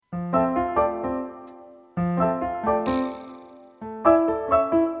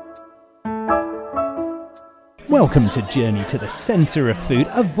Welcome to Journey to the Centre of Food,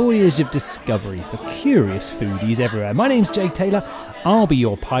 a voyage of discovery for curious foodies everywhere. My name's Jay Taylor. I'll be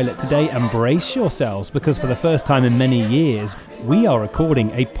your pilot today, and brace yourselves because for the first time in many years, we are recording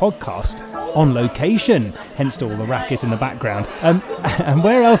a podcast on location, hence all the racket in the background. And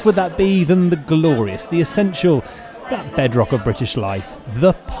where else would that be than the glorious, the essential, that bedrock of British life,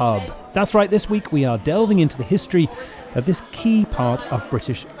 the pub. That's right, this week we are delving into the history of this key part of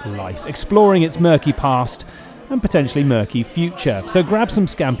British life, exploring its murky past and potentially murky future. So grab some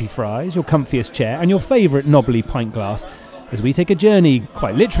scampi fries, your comfiest chair and your favourite knobbly pint glass as we take a journey,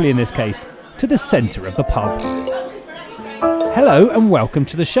 quite literally in this case, to the centre of the pub. Hello and welcome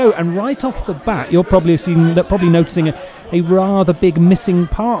to the show. And right off the bat, you're probably noticing a rather big missing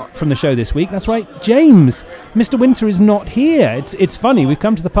part from the show this week. That's right, James. Mr. Winter is not here. It's funny, we've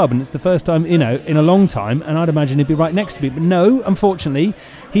come to the pub and it's the first time, in a long time, and I'd imagine he'd be right next to me. But no, unfortunately,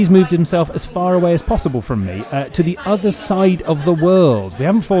 he's moved himself as far away as possible from me, to the other side of the world. We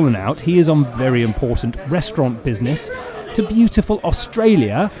haven't fallen out. He is on very important restaurant business to beautiful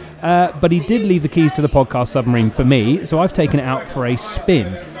Australia, but he did leave the keys to the podcast submarine for me, so I've taken it out for a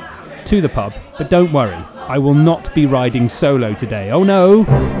spin to the pub. But don't worry, I will not be riding solo today. Oh no!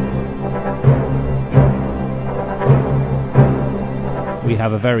 We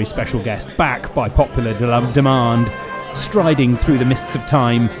have a very special guest back by popular demand. Striding through the mists of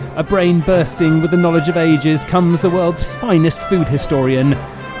time, a brain bursting with the knowledge of ages, comes the world's finest food historian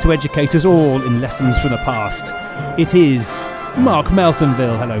to educate us all in lessons from the past. It is Mark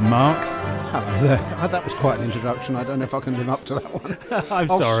Meltonville. Hello, Mark. Hello there. That was quite an introduction. I don't know if I can live up to that one.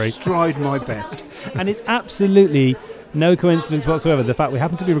 I'll sorry. Stride my best. And it's absolutely no coincidence whatsoever the fact we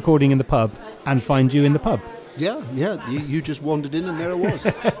happen to be recording in the pub and find you in the pub. Yeah. You just wandered in and there I was.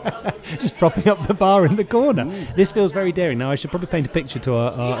 Just propping up the bar in the corner. This feels very daring. Now, I should probably paint a picture to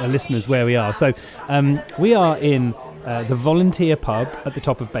our listeners where we are. So, we are in the Volunteer Pub at the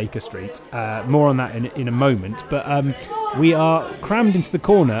top of Baker Street. More on that in a moment. But we are crammed into the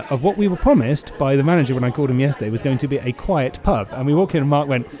corner of what we were promised by the manager when I called him yesterday was going to be a quiet pub. And we walked in and Mark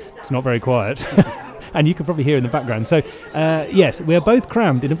went, "It's not very quiet." And you can probably hear in the background. So, yes, we are both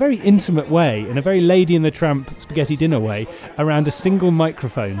crammed in a very intimate way, in a very Lady and the Tramp spaghetti dinner way, around a single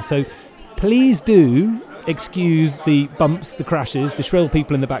microphone. So please do excuse the bumps, the crashes, the shrill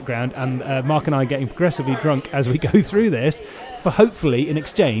people in the background, and Mark and I getting progressively drunk as we go through this. For hopefully, in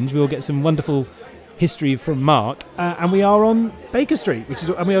exchange, we will get some wonderful history from Mark. And we are on Baker Street,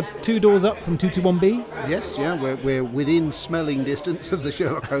 and we are 2 doors up from 221B. Yes, yeah, we're within smelling distance of the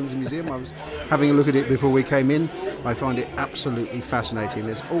Sherlock Holmes Museum. I was having a look at it before we came in. I find it absolutely fascinating.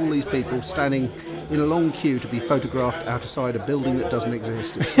 There's all these people standing in a long queue to be photographed outside a building that doesn't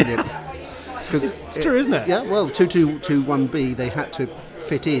exist. It's brilliant. It's true, isn't it? Yeah, well, 2221B, they had to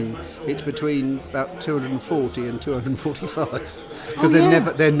fit in. It's between about 240 and 245. Because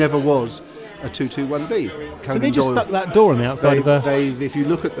there never was a 221B. So they just stuck that door on the outside of a... If you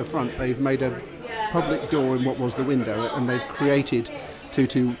look at the front, they've made a public door in what was the window, and they've created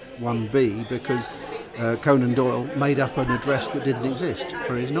 221B because Conan Doyle made up an address that didn't exist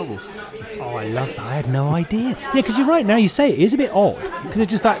for his novel. Oh, I love that. I had no idea. Yeah, because you're right, now you say it is a bit odd. Because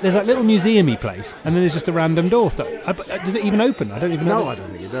it's just that there's that little museum-y place, and then there's just a random door stuff. Does it even open? I don't even know. No, I don't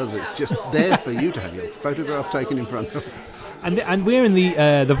think it does. It's just there for you to have your photograph taken in front of. And we're in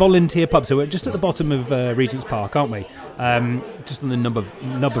the Volunteer Pub, so we're just at the bottom of Regent's Park, aren't we? Just on the nub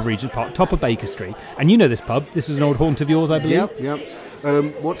of Regent's Park, top of Baker Street. And you know this pub. This is an old haunt of yours, I believe. Yep.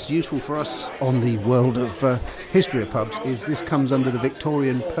 What's useful for us on the world of history of pubs is this comes under the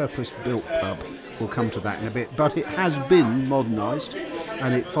Victorian purpose-built pub. We'll come to that in a bit. But it has been modernised,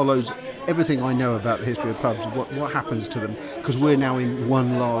 and it follows everything I know about the history of pubs, what happens to them, because we're now in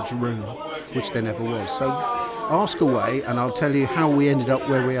one large room, which there never was. So ask away, and I'll tell you how we ended up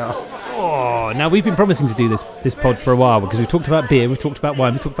where we are. Oh, now we've been promising to do this pod for a while because we've talked about beer, we've talked about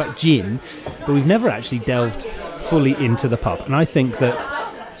wine, we've talked about gin, but we've never actually delved fully into the pub. And I think that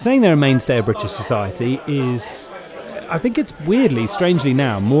saying they're a mainstay of British society is, I think it's weirdly, strangely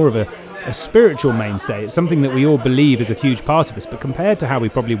now, more of a spiritual mainstay. It's something that we all believe is a huge part of us, but compared to how we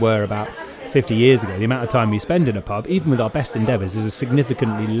probably were about 50 years ago, the amount of time we spend in a pub, even with our best endeavours, is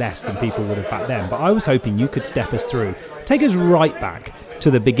significantly less than people would have back then. But I was hoping you could step us through, take us right back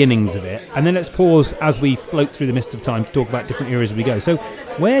to the beginnings of it, and then let's pause as we float through the mist of time to talk about different eras as we go. So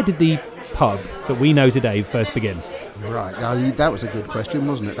where did the pub that we know today first begin? Right, that was a good question,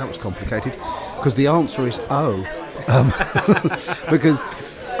 wasn't it? That was complicated, because the answer is because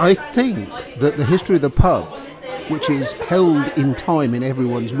I think that the history of the pub which is held in time in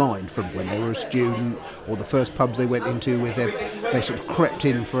everyone's mind from when they were a student, or the first pubs they went into with they sort of crept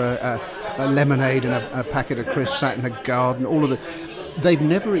in for a lemonade and a packet of crisps, sat in the garden, they've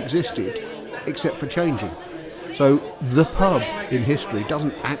never existed except for changing. So the pub in history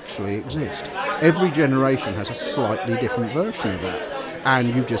doesn't actually exist. Every generation has a slightly different version of that.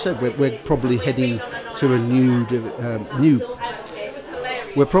 And you've just said we're probably heading to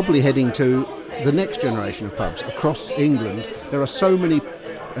we're probably heading to the next generation of pubs. Across England, there are so many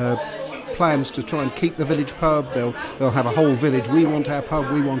plans to try and keep the village pub. They'll have a whole village. We want our pub,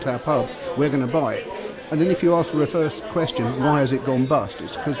 we're going to buy it. And then if you ask the first question, why has it gone bust?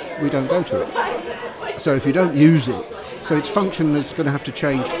 It's because we don't go to it. So if you don't use it, so its function is going to have to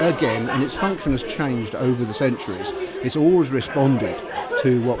change again, and its function has changed over the centuries. It's always responded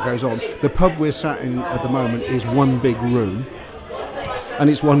to what goes on. The pub we're sat in at the moment is one big room, and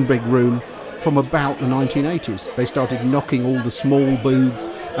it's one big room from about the 1980s. They started knocking all the small booths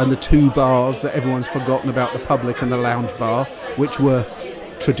and the two bars that everyone's forgotten about, the public and the lounge bar, which were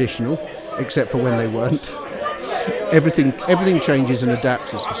traditional, except for when they weren't. Everything changes and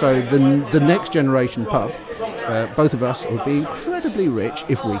adapts. So the next generation pub, both of us would be incredibly rich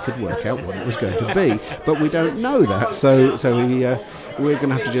if we could work out what it was going to be, but we don't know that. So we're going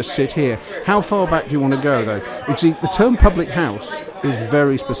to have to just sit here. How far back do you want to go, though? You see, the term public house is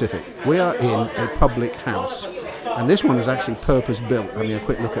very specific. We are in a public house, and this one is actually purpose-built. Having a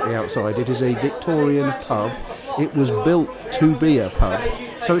quick look at the outside, it is a Victorian pub. It was built to be a pub,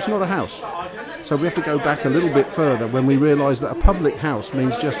 so it's not a house. So we have to go back a little bit further when we realise that a public house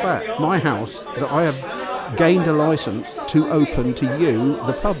means just that. My house, that I have gained a licence to open to you,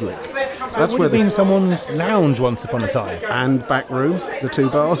 the public. So that's where been someone's lounge once upon a time. And back room, the two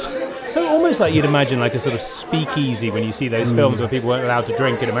bars. So almost like you'd imagine like a sort of speakeasy when you see those films where people weren't allowed to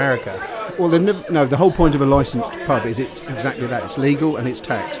drink in America. Well, the whole point of a licensed pub is it's exactly that. It's legal and it's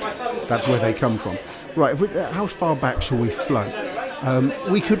taxed. That's where they come from. Right, how far back shall we float?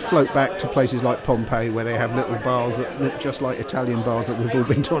 We could float back to places like Pompeii, where they have little bars that look just like Italian bars that we've all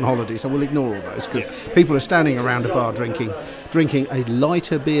been to on holiday, so we'll ignore all those, because people are standing around a bar drinking a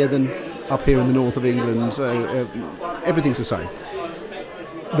lighter beer than up here in the north of England, so everything's the same.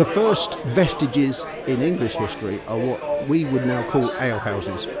 The first vestiges in English history are what we would now call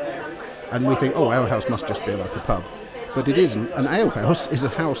alehouses, and we think, oh, alehouse must just be like a pub. But it isn't. An alehouse is a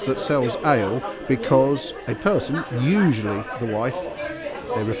house that sells ale because a person, usually the wife,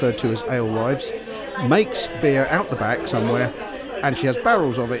 they're referred to as alewives, makes beer out the back somewhere, and she has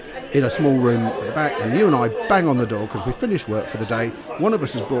barrels of it in a small room at the back, and you and I bang on the door because we finished work for the day. One of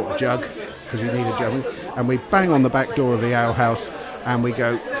us has brought a jug, because you need a jug, and we bang on the back door of the alehouse, and we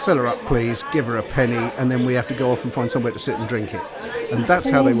go, fill her up please, give her a penny, and then we have to go off and find somewhere to sit and drink it. And that's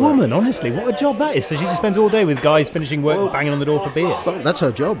how they work. Woman, honestly, what a job that is. So she just spends all day with guys finishing work, banging on the door for beer. Well, that's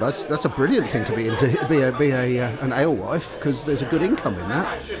her job. That's a brilliant thing to be an alewife, because there's a good income in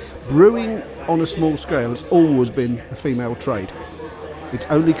that. Brewing on a small scale has always been a female trade. It's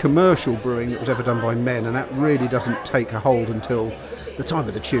only commercial brewing that was ever done by men, and that really doesn't take a hold until the time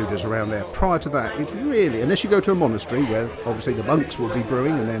of the Tudors around there. Prior to that, it's really, unless you go to a monastery where obviously the monks will be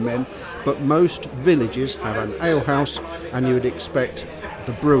brewing and they're men, but most villages have an alehouse, and you would expect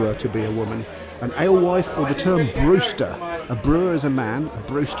the brewer to be a woman. An alewife, or the term brewster. A brewer is a man, a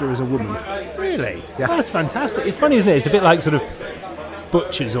brewster is a woman. Really? Yeah. That's fantastic. It's funny, isn't it? It's a bit like sort of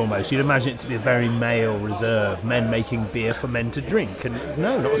butchers almost. You'd imagine it to be a very male reserve, men making beer for men to drink, and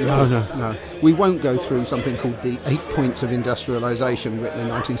no, not at all. No. We won't go through something called the 8 Points of Industrialisation, written in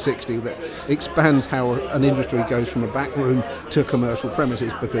 1960, that expands how an industry goes from a back room to commercial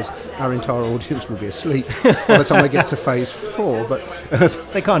premises, because our entire audience will be asleep by the time they get to phase 4. But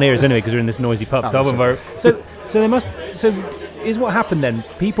they can't hear us anyway because we're in this noisy pub. So they must. So is what happened then?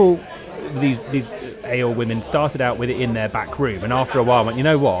 People, these ale women started out with it in their back room, and after a while went, you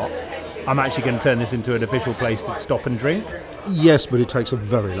know what, I'm actually going to turn this into an official place to stop and drink. Yes, but it takes a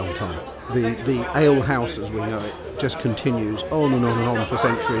very long time. The ale house, as we know it, just continues on and on and on for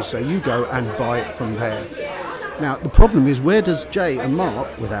centuries, so you go and buy it from there. Now, the problem is, where does Jay and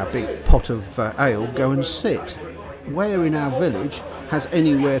Mark, with our big pot of ale, go and sit? Where in our village has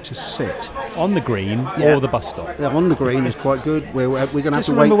anywhere to sit? On the green or the bus stop? On the green is quite good. We're going to have to wait. Just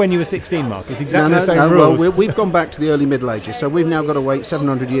remember when you were 16, Mark. It's exactly the same rules. Well, we've gone back to the early Middle Ages, so we've now got to wait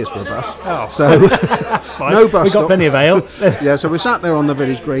 700 years for a bus. Oh. So no bus We've got plenty of ale. Yeah, so we're sat there on the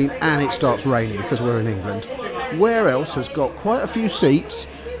village green, and it starts raining because we're in England. Where else has got quite a few seats,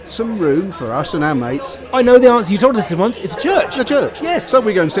 some room for us and our mates? I know the answer. You told us this once. It's a church. The church. Yes. So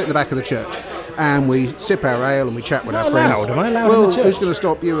we go and sit in the back of the church, and we sip our ale and we chat with our friends. Am I allowed well, in the church? Who's going to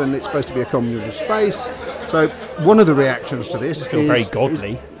stop you? And it's supposed to be a communal space. So one of the reactions to this feel very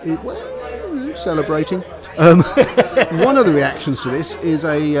godly. Well, celebrating. One of the reactions to this is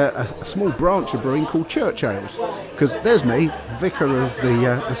a small branch of brewing called church ales, because there's me, vicar of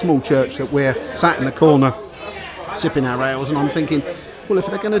the small church that we're sat in the corner sipping our ales, and I'm thinking, well, if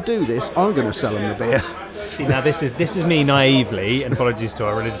they're going to do this, I'm going to sell them the beer. See, now this is me naively, and apologies to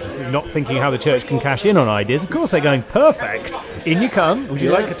our religious, not thinking how the church can cash in on ideas. Of course, they're going perfect. In you come. Would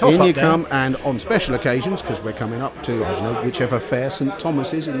you like a top up? In you come, and on special occasions, because we're coming up to, I don't know, whichever fair St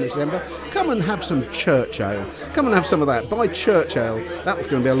Thomas is in December, come and have some church ale. Come and have some of that. Buy church ale. That was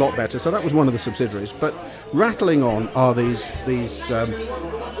going to be a lot better. So that was one of the subsidiaries. But rattling on are these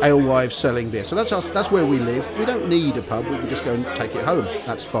alewives selling beer. So that's where we live. We don't need a pub. We can just go and take it home.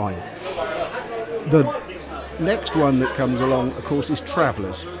 That's fine. The next one that comes along, of course, is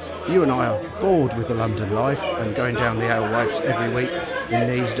Travellers. You and I are bored with the London life and going down the alewives every week in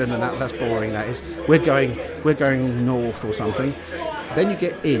Neasden, and that's boring. That is. We're going north or something. Then you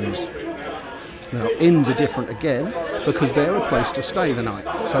get inns. Now, inns are different again because they're a place to stay the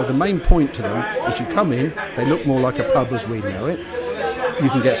night. So the main point to them is you come in, they look more like a pub as we know it. You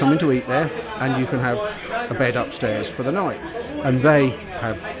can get something to eat there, and you can have a bed upstairs for the night. And they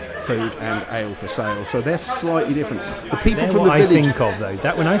have food and ale for sale, so they're slightly different. The people from the village. I think of though,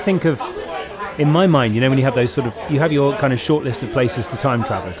 that when I think of, in my mind, when you have those you have your kind of short list of places to time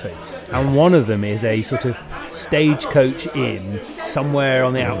travel to, and one of them is a sort of stagecoach inn somewhere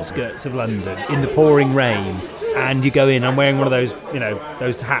on the outskirts of London in the pouring rain, and you go in. I'm wearing one of those,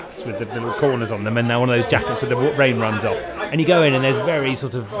 those hats with the little corners on them, and now one of those jackets with the rain runs off. And you go in, and there's very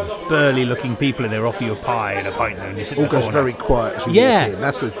sort of burly-looking people in there, offer you a pie and a pint, and you sit in the corner. All goes very quiet as you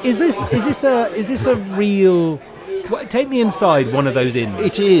walk in. Is this a real? Take me inside one of those inns.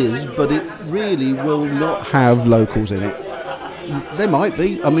 It is, but it really will not have locals in it. There might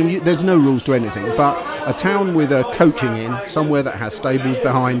be. I mean, there's no rules to anything. But a town with a coaching inn, somewhere that has stables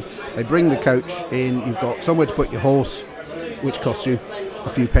behind, they bring the coach in. You've got somewhere to put your horse, which costs you a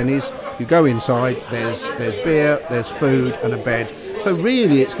few pennies. You go inside, there's beer, there's food and a bed. So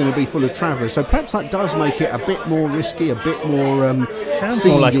really it's going to be full of travellers. So perhaps that does make it a bit more risky, a bit more sounds seedy.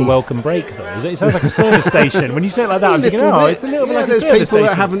 More like a welcome break though. It sounds like a service station. When you say it like that, I'm thinking, it's a little bit like a service station. There's people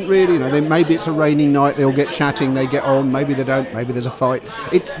that haven't really, maybe it's a raining night, they'll get chatting, they get on, maybe they don't, maybe there's a fight.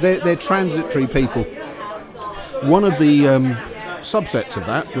 They're transitory people. One of the subsets of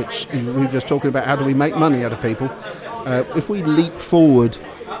that, which we were just talking about, how do we make money out of people, if we leap forward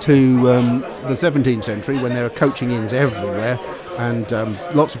to the 17th century when there are coaching inns everywhere and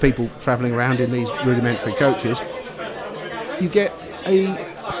lots of people travelling around in these rudimentary coaches, you get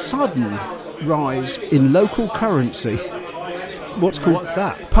a sudden rise in local currency. What's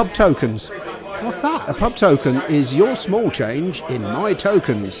that? Pub tokens. What's that? A pub token is your small change in my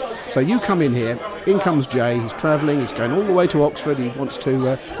tokens. So you come in here, in comes Jay, he's travelling, he's going all the way to Oxford, he wants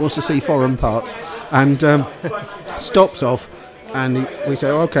to see foreign parts, and stops off. And we say,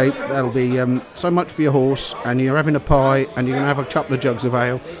 okay, that'll be so much for your horse, and you're having a pie, and you're going to have a couple of jugs of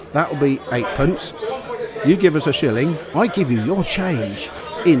ale. That'll be 8p. You give us a shilling, I give you your change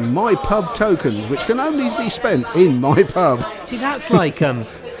in my pub tokens, which can only be spent in my pub. See, that's like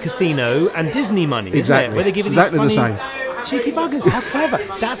casino and Disney money, exactly. Isn't it? Where they give you exactly these funny, the same. Cheeky buggers, how clever.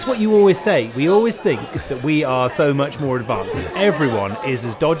 That's what you always say. We always think that we are so much more advanced. And everyone is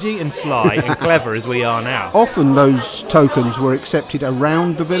as dodgy and sly and clever as we are now. Often those tokens were accepted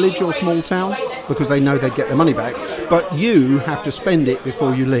around the village or small town because they know they'd get their money back. But you have to spend it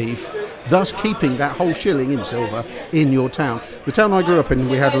before you leave, thus keeping that whole shilling in silver in your town. The town I grew up in,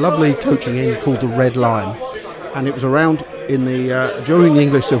 we had a lovely coaching inn called the Red Lion. And it was around in during the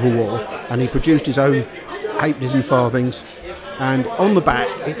English Civil War, and he produced his own halfpennies and farthings, and on the back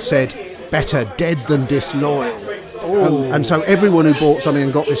it said, "Better dead than disloyal." And so everyone who bought something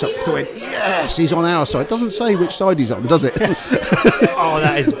and got this up went, yes, he's on our side. Doesn't say which side he's on, does it? Oh,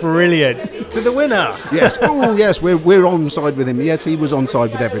 that is brilliant. To the winner. Yes. Oh, yes, we're on side with him. Yes, he was on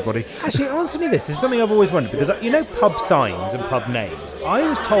side with everybody. Actually, answer me this. This is something I've always wondered, because pub signs and pub names. I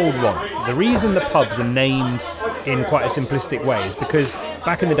was told once the reason the pubs are named in quite a simplistic way is because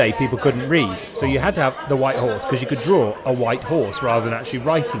back in the day people couldn't read, so you had to have the white horse because you could draw a white horse rather than actually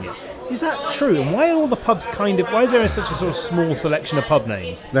writing it. Is that true? And why are all the pubs why is there such a sort of small selection of pub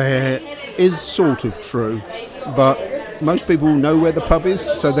names? There is sort of true, but most people know where the pub is,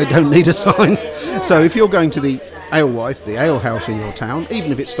 so they don't need a sign. So if you're going to the alewife, the ale house in your town,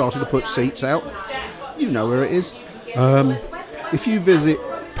 even if it started to put seats out, you know where it is. If you visit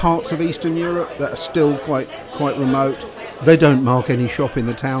parts of Eastern Europe that are still quite remote, They don't mark any shop in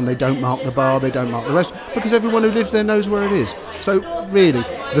the town, they don't mark the bar, they don't mark the rest, because everyone who lives there knows where it is. So really,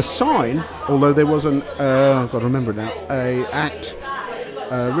 the sign, although there was I've got to remember it now,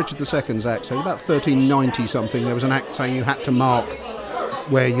 Richard II's Act, so about 1390 something, there was an act saying you had to mark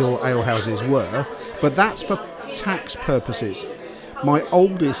where your alehouses were, but that's for tax purposes. My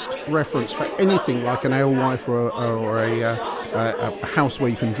oldest reference for anything like an alewife or a house where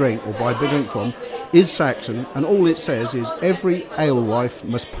you can drink or buy drink from is Saxon, and all it says is every alewife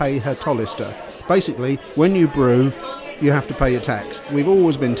must pay her tolister. Basically, when you brew, you have to pay your tax. We've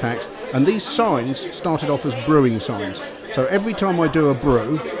always been taxed, and these signs started off as brewing signs. So every time I do a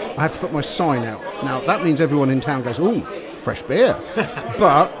brew, I have to put my sign out. Now, that means everyone in town goes, ooh, fresh beer.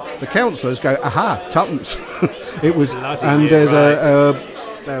 But the councillors go, aha, tuppence. It was, and there's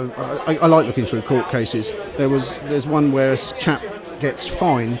I like looking through court cases. There's one where a chap gets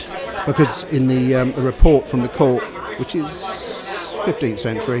fined because in the report from the court, which is 15th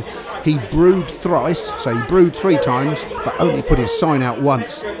century, he brewed thrice, so he brewed 3 times, but only put his sign out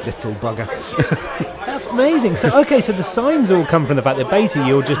once. Little bugger. That's amazing. So the signs all come from the fact that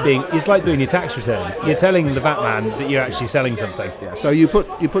basically it's like doing your tax returns. You're telling the VAT man that you're actually selling something. Yeah, so you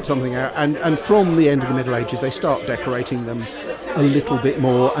put something out, and from the end of the Middle Ages, they start decorating them a little bit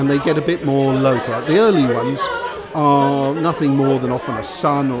more, and they get a bit more local. The early ones are nothing more than often a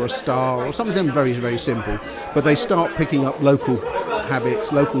sun or a star or something very, very simple, but they start picking up local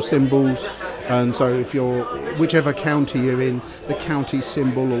habits, local symbols, and so if you're whichever county you're in, the county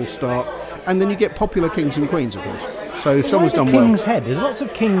symbol will start, and then you get popular kings and queens, of course. So if someone's done well, King's Head. There's lots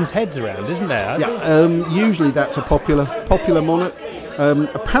of king's heads around, isn't there? Yeah, usually that's a popular monarch.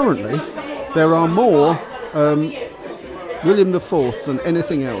 Apparently, there are more William IV than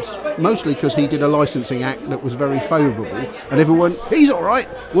anything else. Mostly because he did a licensing act that was very favourable, and everyone, he's all right.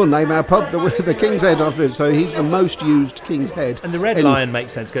 We'll name our pub the King's Head after him. So he's the most used King's Head. And the red lion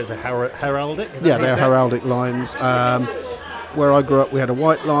makes sense because it's a heraldic. Yeah, they're heraldic lions. Where I grew up, we had a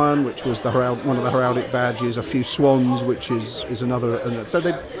white lion, which was one of the heraldic badges. A few swans, which is another.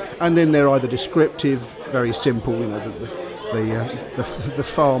 And then they're either descriptive, very simple, the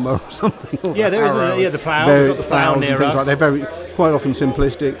farmer or something. Or yeah, there is the plough. We've got the plough near us. Like they're quite often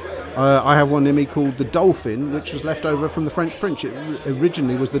simplistic. I have one near me called the Dolphin, which was left over from the French Prince. It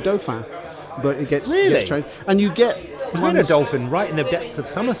originally was the Dauphin, but it gets changed. And you get a dolphin right in the depths of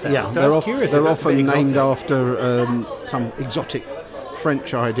Somerset. Yeah, so I was curious. They're often named after some exotic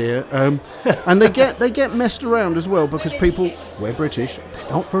French idea, and they get messed around as well because we're British, they're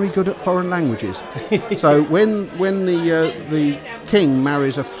not very good at foreign languages. So when the king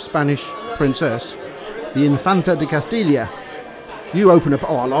marries a Spanish princess, the Infanta de Castilla, you open up,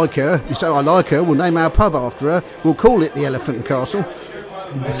 I like her. You say, I like her. We'll name our pub after her. We'll call it the Elephant and Castle.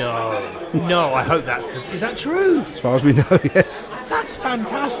 No, I hope is that true? As far as we know, yes. That's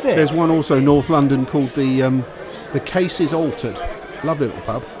fantastic. There's one also in North London called the Case is Altered. Lovely little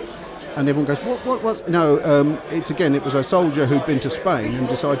pub. And everyone goes, what? No, it was a soldier who'd been to Spain and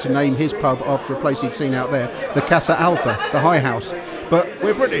decided to name his pub after a place he'd seen out there, the Casa Alta, the High House. But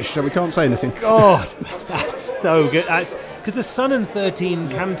we're British, so we can't say anything. God, that's so good. That's because the Sun and 13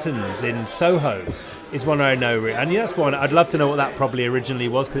 Cantons in Soho is one I know, and that's one I'd love to know what that probably originally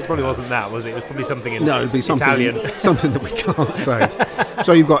was, because it probably wasn't that, was it? It was probably something in it'd be something, Italian. Something that we can't say.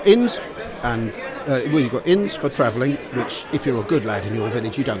 So you've got inns, and you've got inns for travelling, which if you're a good lad in your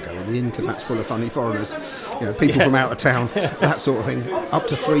village, you don't go in the inn because that's full of funny foreigners, people from out of town, that sort of thing. Up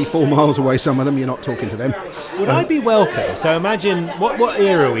to 3-4 miles away, some of them, you're not talking to them. Would I be welcome? So imagine, what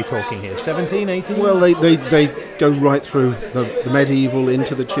era are we talking here? 17, 18? Well, they go right through the medieval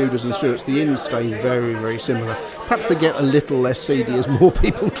into the Tudors and Stuarts. The inns stay very, very similar. Perhaps they get a little less seedy as more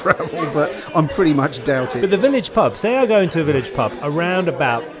people travel, but I'm pretty much doubt it. But the village pub, say I go into a village pub around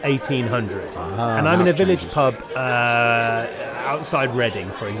about 1800, and I'm in a village pub outside Reading,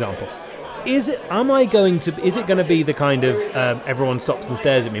 for example. Is it going to be the kind of everyone stops and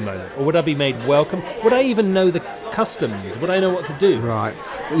stares at me moment, or would I be made welcome? Would I even know the customs? Would I know what to do? Right.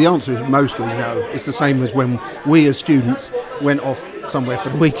 The answer is mostly no. It's the same as when we as students went off somewhere for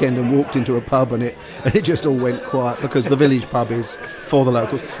the weekend and walked into a pub and it just all went quiet because the village pub is for the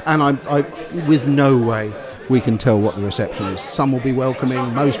locals. And I with no way we can tell what the reception is. Some will be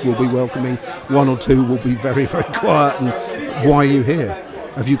welcoming, most will be welcoming, one or two will be very, very quiet and why are you here?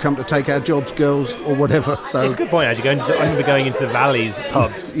 Have you come to take our jobs, girls, or whatever? So it's a good point, actually. I remember going into the Valleys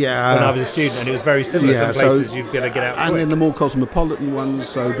pubs when I was a student, and it was very similar. Some places you've got to get out and quick. in the more cosmopolitan ones,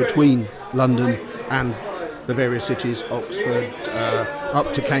 so between London and the various cities, Oxford,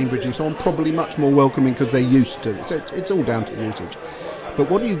 up to Cambridge and so on, probably much more welcoming because they're used to it. It's all down to usage.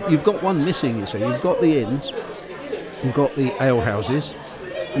 But you've got one missing, you see. You've got the inns, You've got the ale houses,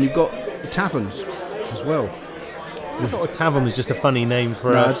 and you've got the taverns as well. I thought a tavern was just a funny name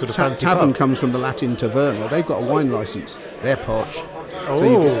for a sort of fancy tavern pub. comes from the Latin taverna. They've got a wine licence. They're posh. Oh.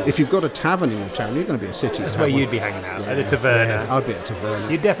 So if you've got a tavern in your town, you're going to be a city. That's where you'd be hanging out, at the taverna. Yeah, I'd be at a taverna.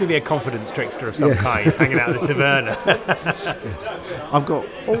 You'd definitely be a confidence trickster of some kind, hanging out at the taverna. I've got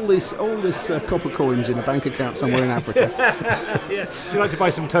all this copper coins in a bank account somewhere in Africa. Yeah. Do you like to buy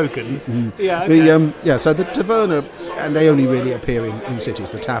some tokens? Yeah, okay. So the taverna, and they only really appear in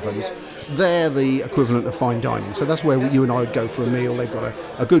cities, the taverns. They're the equivalent of fine dining. So that's where you and I would go for a meal. They've got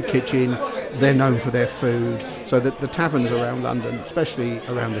a good kitchen. They're known for their food. So the taverns around London, especially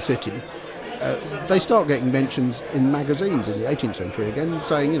around the city, they start getting mentions in magazines in the 18th century again,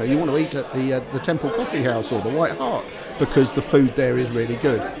 saying, you want to eat at the Temple Coffee House or the White Hart because the food there is really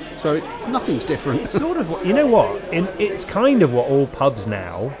good. So nothing's different. It's sort of what, it's kind of what all pubs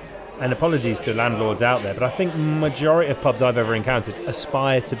now, and apologies to landlords out there, but I think majority of pubs I've ever encountered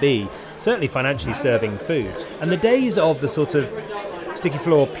aspire to be, certainly financially serving food. And the days of the sort of sticky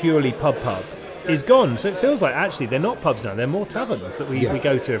floor, purely pub is gone. So it feels like actually they're not pubs now, they're more taverns that we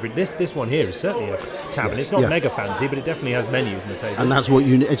go to every. This one here is certainly a tavern. It's not mega fancy, but it definitely has menus on the table. And that's what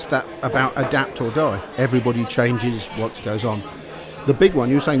it's that about adapt or die. Everybody changes what goes on. The big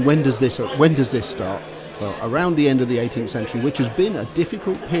one, you're saying, when does this start? Well, around the end of the 18th century, which has been a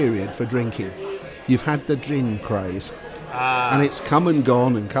difficult period for drinking. You've had the gin craze. And it's come and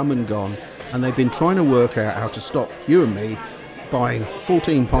gone, and they've been trying to work out how to stop you and me buying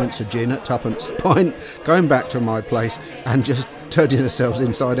 14 pints of gin at twopence a pint, going back to my place and just turning ourselves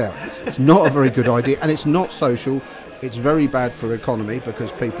inside out. It's not a very good idea, and it's not social. It's very bad for economy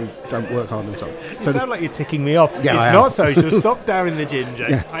because people don't work hard and so on. You sound like you're ticking me off. Yeah, it's not social. Stop downing the gin,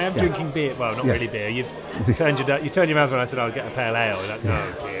 Jake. Yeah, I am drinking beer. Well, not really beer. You turned your mouth when I said I'll get a pale ale. Like,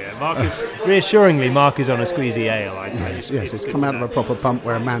 oh dear. Reassuringly, Mark is on a squeezy ale. It's come out of a proper pump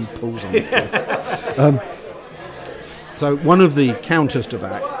where a man pulls on it. So one of the counters to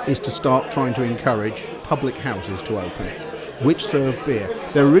that is to start trying to encourage public houses to open, which serve beer.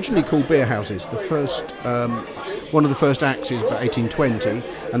 They're originally called beer houses. The first, one of the first acts is about 1820,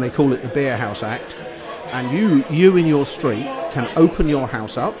 and they call it the Beer House Act. And you in your street can open your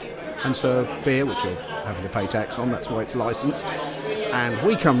house up and serve beer, which you're having to pay tax on. That's why it's licensed. And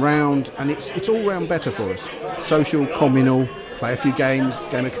we come round, and it's all round better for us. Social, communal, play a few games,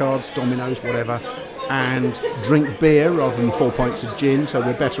 game of cards, dominoes, whatever. And drink beer rather than 4 pints of gin, so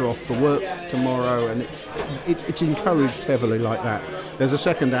we're better off for work tomorrow, and it's encouraged heavily like that. There's a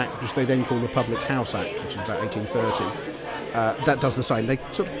second act which they then call the Public House Act, which is about 1830. That does the same. They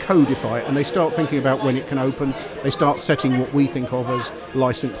sort of codify it, and they start thinking about when it can open. They start setting what we think of as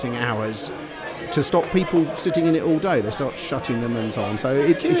licensing hours to stop people sitting in it all day. They start shutting them and so on. So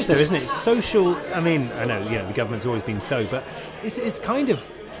it's curious though, isn't it? It's social. I mean, I know the government's always been so, but it's kind of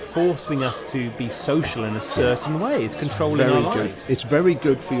forcing us to be social in a certain way. It's controlling our lives. It's very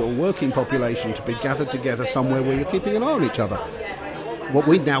good for your working population to be gathered together somewhere where you're keeping an eye on each other. What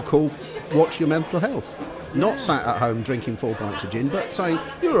we now call watch your mental health. Not sat at home drinking 4 pints of gin, but saying,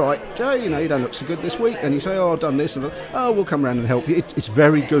 you're right, Jay, you don't look so good this week. And you say, I've done this, and we'll come around and help you. It's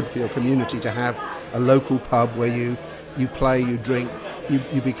very good for your community to have a local pub where you play, you drink,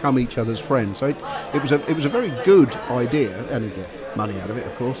 you become each other's friends. So it was a very good idea, and you get money out of it,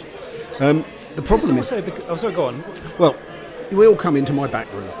 of course. The problem is... sorry, go on. Well, we all come into my back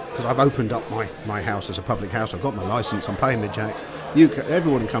room, because I've opened up my house as a public house. I've got my licence, I'm paying my jacks.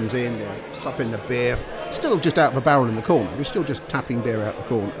 Everyone comes in, they're supping the beer, still just out of a barrel in the corner. We're still just tapping beer out of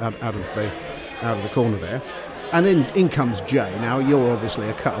the corner there. And then in comes Jay. Now, you're obviously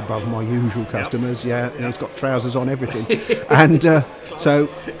a cut above my usual customers. Yep. He's got trousers on, everything. And so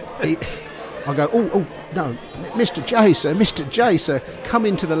I go, oh, no, Mr. J, sir, come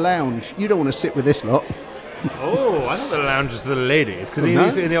into the lounge. You don't want to sit with this lot. Oh, I thought the lounge was for the ladies, because you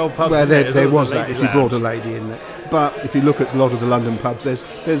see in the old pubs. Well, there was that if you brought a lady in there. But if you look at a lot of the London pubs,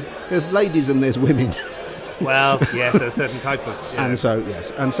 there's ladies and there's women. Well, yes, there's a certain type of... Yeah.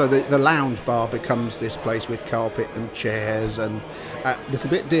 And so the lounge bar becomes this place with carpet and chairs and a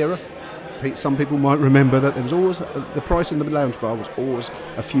little bit dearer. Some people might remember that there was always the price in the lounge bar was always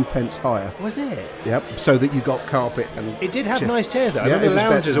a few pence higher. Was it? Yep. So that you got carpet and it did have nice chairs. I remember the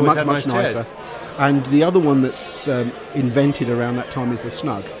lounges always had much nice nicer. chairs. And the other one that's invented around that time is the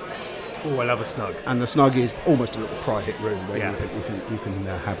snug. Oh, I love a snug. And the snug is almost a little private room where you can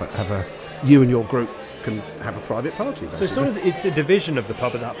have you and your group can have a private party. Basically. So sort of it's the division of the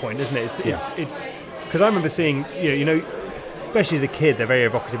pub at that point, isn't it? It's because I remember seeing especially as a kid, they're very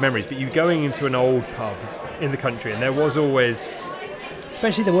evocative memories. But you going into an old pub in the country, and there was always,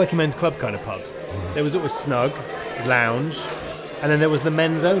 especially the working men's club kind of pubs, there was always snug, lounge, and then there was the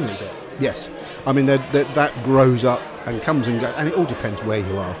men's only bit. Yes. I mean, that grows up and comes and goes, and it all depends where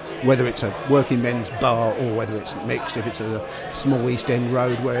you are, whether it's a working men's bar or whether it's mixed, if it's a small East End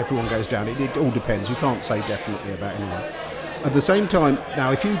road where everyone goes down. It all depends. You can't say definitely about anyone. At the same time,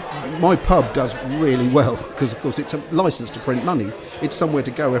 now, my pub does really well, because, of course, it's a licence to print money. It's somewhere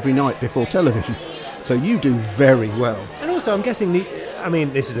to go every night before television. So you do very well. And also, I'm guessing,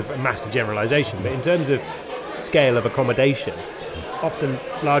 this is a massive generalisation, but in terms of scale of accommodation, often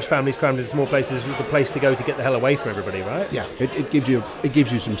large families crammed into small places is the place to go to get the hell away from everybody, right? Yeah, it gives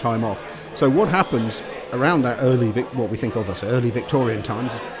you some time off. So what happens around that what we think of as early Victorian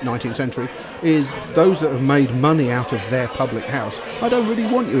times, 19th century, is those that have made money out of their public house. I don't really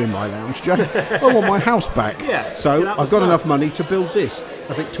want you in my lounge, Jay. I want my house back. Yeah, so I've got enough money to build this,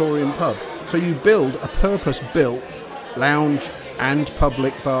 a Victorian pub. So you build a purpose-built lounge and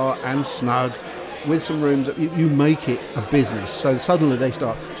public bar and snug with some rooms. You make it a business. So suddenly they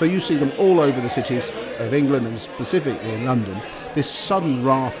start. So you see them all over the cities of England and specifically in London. This sudden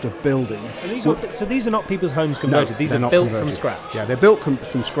raft of building. And these are not people's homes converted. No, these are built from scratch. Yeah, they're built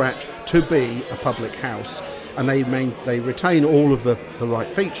from scratch to be a public house, and they retain all of the right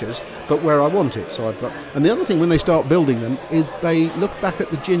features, but where I want it. So I've got. And the other thing when they start building them is they look back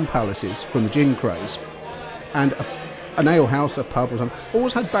at the gin palaces from the gin craze, and an ale house, a pub or something,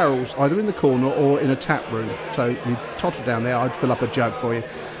 always had barrels either in the corner or in a tap room. So you totter down there, I'd fill up a jug for you.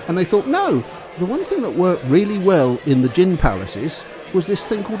 And they thought, no, the one thing that worked really well in the gin palaces was this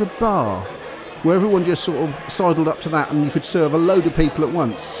thing called a bar, where everyone just sort of sidled up to that and you could serve a load of people at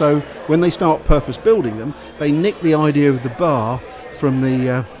once. So when they start purpose building them, they nick the idea of the bar from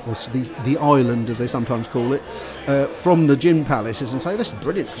the island, as they sometimes call it, from the gin palaces, and say, this is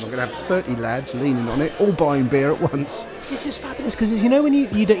brilliant because I'm going to have 30 lads leaning on it, all buying beer at once. This is fabulous because, when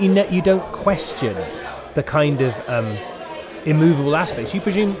you don't question the kind of immovable aspects. You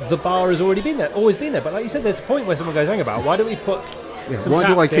presume the bar has always been there. But like you said, there's a point where someone goes, hang about, why don't we put some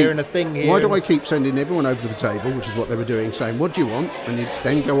taps here and a thing here? Why do I keep sending everyone over to the table, which is what they were doing, saying, what do you want? And you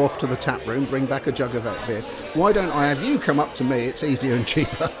then go off to the tap room, bring back a jug of that beer. Why don't I have you come up to me? It's easier and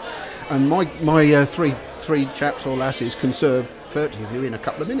cheaper. And my three chaps or lasses can serve 30 of you in a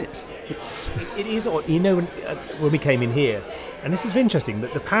couple of minutes. It is odd. When we came in here, and this is interesting,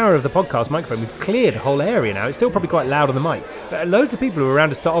 that the power of the podcast microphone, we've cleared a whole area now. It's still probably quite loud on the mic, but loads of people who were around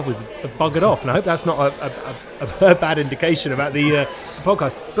to start off with have buggered off, and I hope that's not a bad indication about the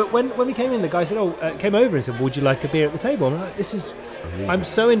podcast. But when we came in, the guy said, came over and said, would you like a beer at the table? And I'm like, I'm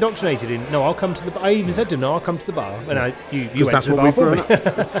so indoctrinated in, no, I'll come to the bar. I even said to him, no, I'll come to the bar. And you went to the bar for me.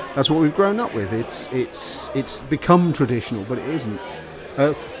 That's what we've grown up with. It's become traditional, but it isn't.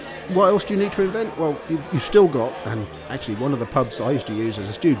 What else do you need to invent? Well, you've still got, and actually one of the pubs I used to use as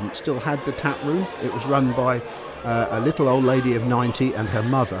a student still had the tap room. It was run by a little old lady of 90 and her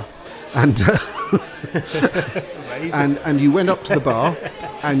mother. And and you went up to the bar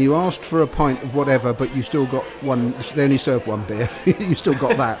and you asked for a pint of whatever, but you still got one. They only served one beer. You still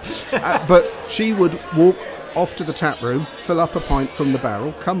got that. But she would walk off to the tap room, fill up a pint from the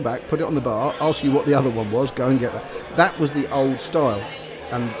barrel, come back, put it on the bar, ask you what the other one was, go and get that. That was the old style.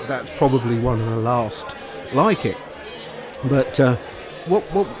 And that's probably one of the last like it. But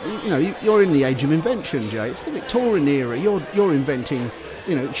you're in the age of invention, Jay. It's the Victorian era. You're inventing,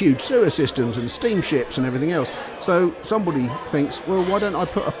 huge sewer systems and steamships and everything else. So somebody thinks, well, why don't I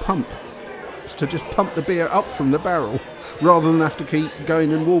put a pump to just pump the beer up from the barrel rather than have to keep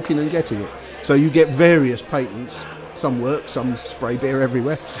going and walking and getting it. So you get various patents. Some work, some spray beer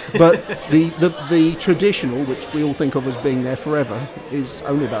everywhere. But the traditional, which we all think of as being there forever, is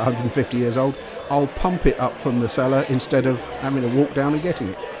only about 150 years old. I'll pump it up from the cellar instead of having to walk down and getting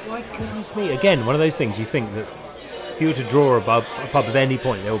it. My goodness me. Again, one of those things you think that if you were to draw a pub at any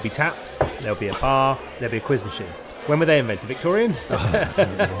point, there will be taps, there'll be a bar, there'll be a quiz machine. When were they invented? Victorians? No,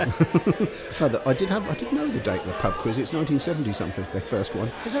 I did know the date of the pub quiz. It's 1970 something, their first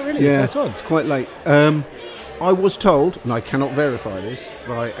one. Is that really the first one? It's quite late. I was told, and I cannot verify this,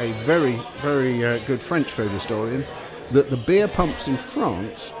 by a very, very good French food historian, that the beer pumps in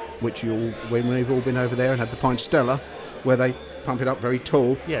France, when we've all been over there and had the pint Stella, where they pump it up very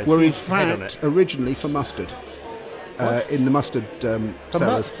tall, were in fact originally for mustard. In the mustard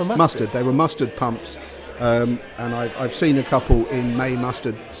cellars. For mustard? They were mustard pumps. And I've seen a couple in May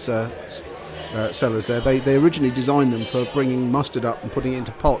Mustard's cellars there. They originally designed them for bringing mustard up and putting it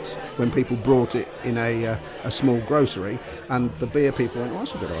into pots when people brought it in a small grocery, and the beer people went, "Oh,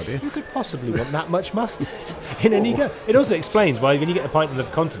 that's a good idea." Who could possibly want that much mustard in any go? It also explains why when you get a pint of the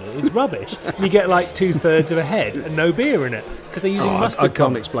continent, it's rubbish. You get like 2/3 of a head and no beer in it because they're using mustard. I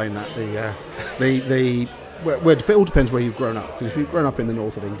can't pots. explain that. Well, it all depends where you've grown up. Because if you've grown up in the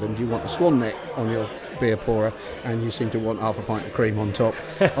north of England, you want a swan neck on your beer pourer, and you seem to want half a pint of cream on top.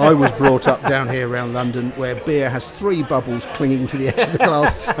 I was brought up down here around London, where beer has 3 bubbles clinging to the edge of the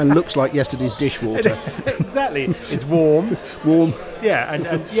glass and looks like yesterday's dishwater. Exactly, it's warm. Warm. Yeah,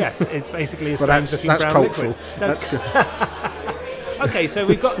 and yes, it's basically a But strange looking that's brown cultural. liquid. That's good. Okay,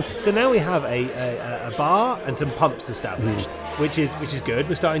 so now we have a bar and some pumps established, which is good.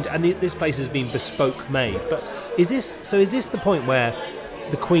 We're starting to, and this place has been bespoke made. But is this the point where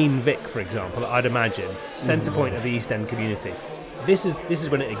the Queen Vic, for example, I'd imagine, centre point of the East End community? This is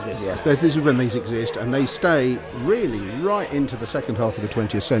when it exists. Yes, this is when these exist, and they stay really right into the second half of the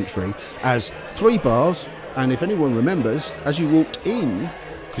 20th century as 3 bars. And if anyone remembers, as you walked in,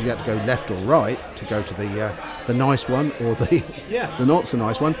 because you had to go left or right to go to the nice one or the not so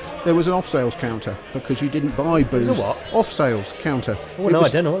nice one, there was an off sales counter because you didn't buy booze. There's a what? Off sales counter. Oh, I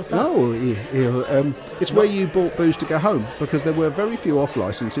don't know what's that. No, it's where you bought booze to go home because there were very few off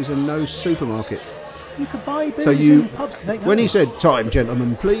licences and no supermarkets. You could buy booze So in pubs to take home. when he said, "Time,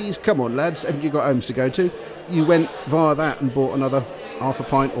 gentlemen, please, come on, lads, haven't you got homes to go to?" you went via that and bought another half a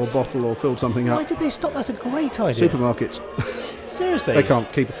pint or bottle or filled something Why up. did they stop? That's a great idea. Supermarkets. Seriously? They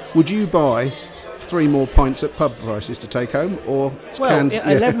can't keep it. Would you buy 3 more pints at pub prices to take home, or cans? At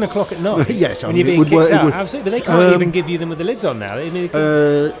 11 o'clock at night, Yes, I when mean, you're it being would work- kicked it out. would- Absolutely, but they can't even give you them with the lids on now. I mean,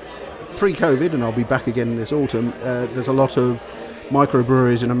 Pre-COVID, and I'll be back again this autumn, there's a lot of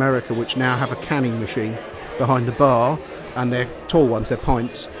microbreweries in America which now have a canning machine behind the bar, and they're tall ones, they're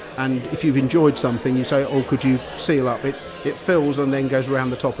pints, and if you've enjoyed something, you say, "Oh, could you seal up?" It fills and then goes around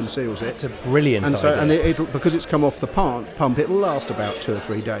the top and seals it. it's a brilliant And idea. so, and it'll, because it's come off the pump, it'll last about 2 or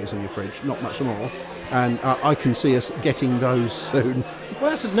 3 days in your fridge, not much more. And I can see us getting those soon.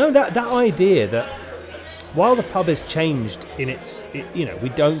 Well, that idea that while the pub has changed we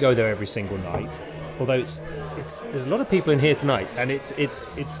don't go there every single night. Although there's a lot of people in here tonight, and it's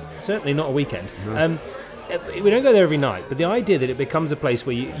certainly not a weekend. No. We don't go there every night, but the idea that it becomes a place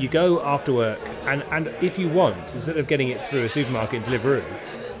where you go after work, and if you want, instead of getting it through a supermarket and Deliveroo,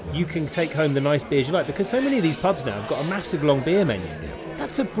 you can take home the nice beers you like, because so many of these pubs now have got a massive long beer menu.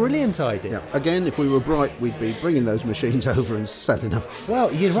 That's a brilliant idea. Yeah. Again, if we were bright, we'd be bringing those machines over and selling them.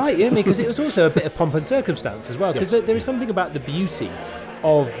 Well, you're right, because it was also a bit of pomp and circumstance as well, because there is something about the beauty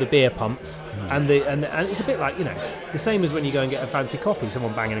of the beer pumps, and it's a bit like, the same as when you go and get a fancy coffee,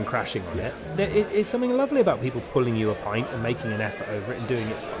 someone banging and crashing on it. It's something lovely about people pulling you a pint and making an effort over it and doing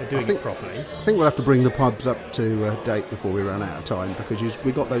it properly. I think we'll have to bring the pubs up to date before we run out of time, because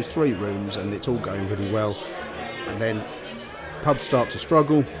we got those 3 rooms and it's all going really well, and then pubs start to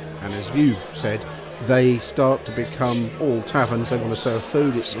struggle, and as you've said, they start to become all taverns. They want to serve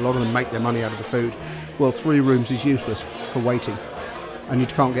food. A lot of them make their money out of the food. Well, 3 rooms is useless for waiting, and you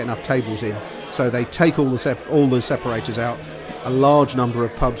can't get enough tables in. So they take all the separators out. A large number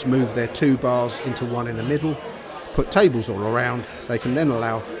of pubs move their 2 bars into one in the middle, put tables all around. They can then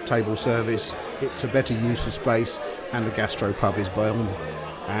allow table service. It's a better use of space, and the gastro pub is born.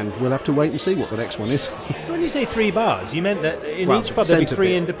 And we'll have to wait and see what the next one is. So when you say 3 bars, you meant that in each pub there'd be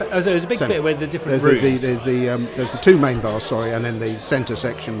 3 independent. Oh, so there's a big bit where the different rooms. There's the 2 main bars, and then the centre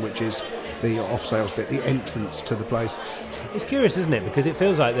section, which is the off sales bit, the entrance to the place. It's curious, isn't it? Because it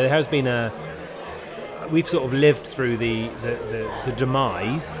feels like there has been we've sort of lived through the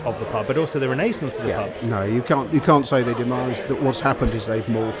demise of the pub, but also the renaissance of the pub. No, you can't say the demise. That what's happened is they've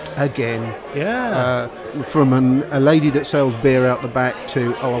morphed again. Yeah. From a lady that sells beer out the back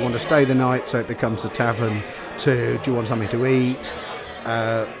to, I want to stay the night, so it becomes a tavern, to, do you want something to eat,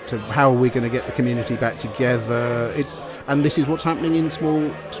 to how are we going to get the community back together. And this is what's happening in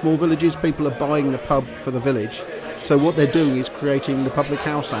small villages. People are buying the pub for the village. So what they're doing is creating the Public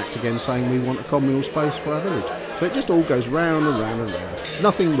House Act again, saying we want a communal space for our village. So it just all goes round and round and round.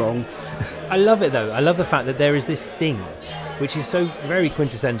 Nothing wrong. I love it, though. I love the fact that there is this thing which is so very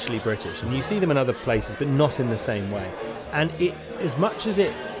quintessentially British, and you see them in other places, but not in the same way. And it, as much as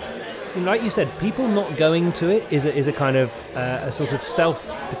it, like you said, people not going to it is a kind of a sort of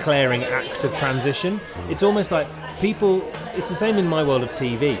self-declaring act of transition. It's almost like people, it's the same in my world of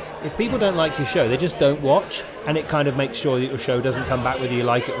TV. If people don't like your show, they just don't watch, and it kind of makes sure that your show doesn't come back whether you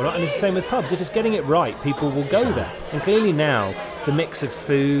like it or not. And it's the same with pubs. If it's getting it right, people will go there. And clearly now, the mix of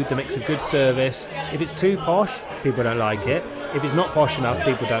food, the mix of good service. If it's too posh, people don't like it. If it's not posh enough,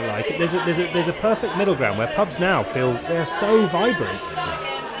 people don't like it. There's a perfect middle ground where pubs now feel they're so vibrant.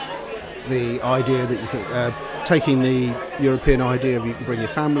 The idea that you can, taking the European idea of you can bring your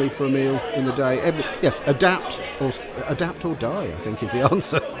family for a meal in the day. Adapt or die, I think is the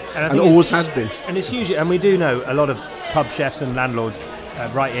answer, and always has been. And it's hugely, and we do know a lot of pub chefs and landlords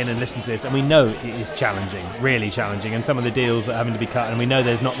write in and listen to this, and we know it is challenging, really challenging, and some of the deals that are having to be cut, and we know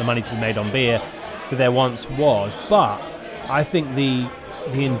there's not the money to be made on beer that there once was. But I think the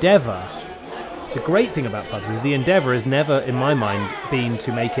endeavour, the great thing about pubs is the endeavour has never, in my mind, been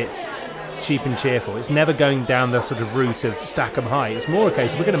to make it cheap and cheerful. It's never going down the sort of route of stack 'em high. It's more a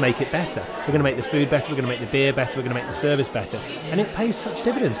case of we're going to make it better. We're going to make the food better. We're going to make the beer better. We're going to make the service better. And it pays such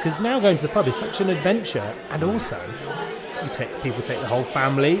dividends because now going to the pub is such an adventure, and also people take the whole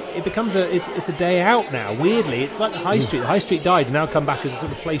family. It becomes it's a day out now. Weirdly, it's like the high street. The high street died, now come back as a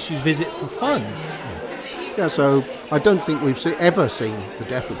sort of place you visit for fun. Yeah, so I don't think we've ever seen the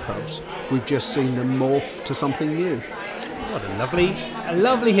death of pubs. We've just seen them morph to something new. What a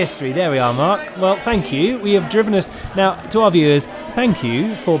lovely history. There we are, Mark. Well, thank you. We have driven us now to our viewers. Thank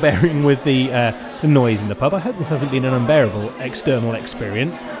you for bearing with the noise in the pub. I hope this hasn't been an unbearable external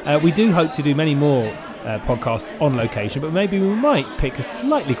experience. We do hope to do many more podcasts on location, but maybe we might pick a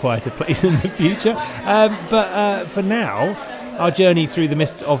slightly quieter place in the future. But for now, our journey through the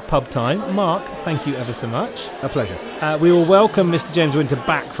mists of pub time. Mark, thank you ever so much. A pleasure. We will welcome Mr. James Winter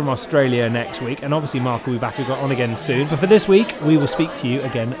back from Australia next week, and obviously Mark will be back on again soon. But for this week, we will speak to you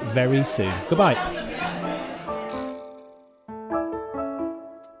again very soon. Goodbye.